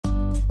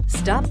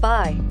Stop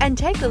by and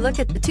take a look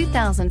at the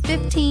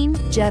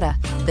 2015 Jetta.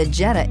 The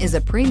Jetta is a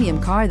premium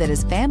car that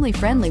is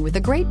family-friendly with a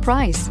great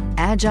price,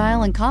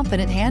 agile and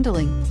confident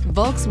handling.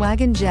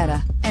 Volkswagen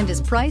Jetta, and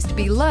is priced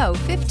below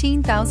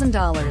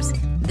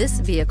 $15,000. This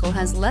vehicle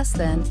has less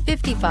than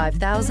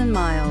 55,000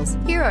 miles.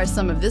 Here are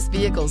some of this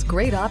vehicle's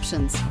great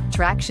options: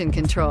 traction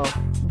control,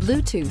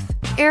 Bluetooth,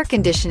 air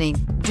conditioning,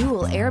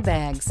 dual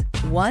airbags,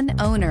 one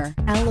owner,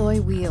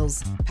 alloy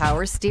wheels,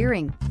 power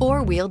steering,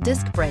 four-wheel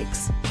disc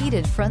brakes,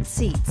 heated front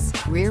seats,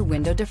 rear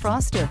window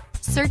defroster.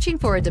 Searching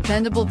for a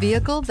dependable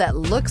vehicle that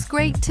looks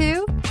great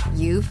too?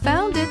 You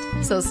found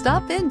it, so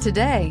stop in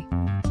today.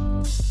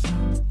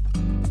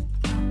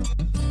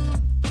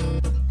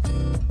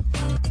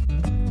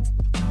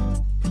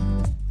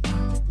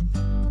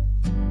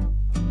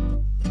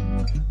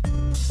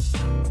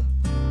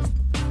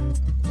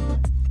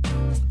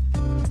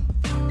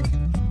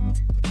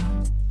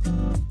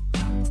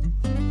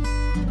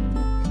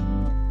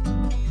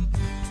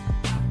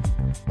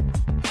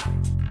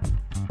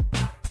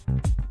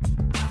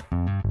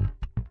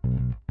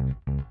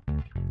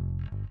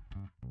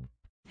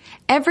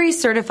 Every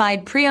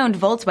certified pre-owned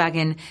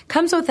Volkswagen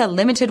comes with a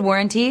limited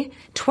warranty,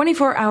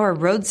 24-hour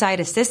roadside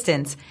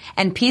assistance,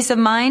 and peace of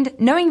mind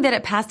knowing that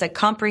it passed a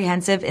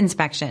comprehensive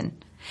inspection.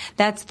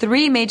 That's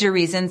 3 major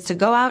reasons to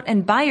go out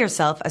and buy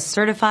yourself a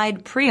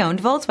certified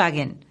pre-owned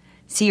Volkswagen.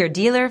 See your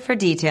dealer for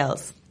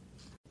details.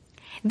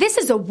 This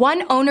is a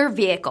one-owner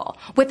vehicle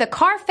with a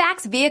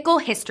Carfax Vehicle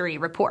History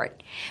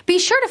Report. Be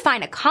sure to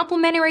find a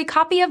complimentary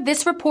copy of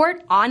this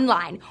report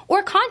online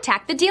or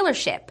contact the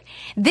dealership.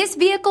 This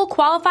vehicle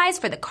qualifies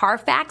for the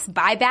Carfax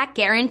Buyback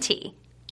Guarantee.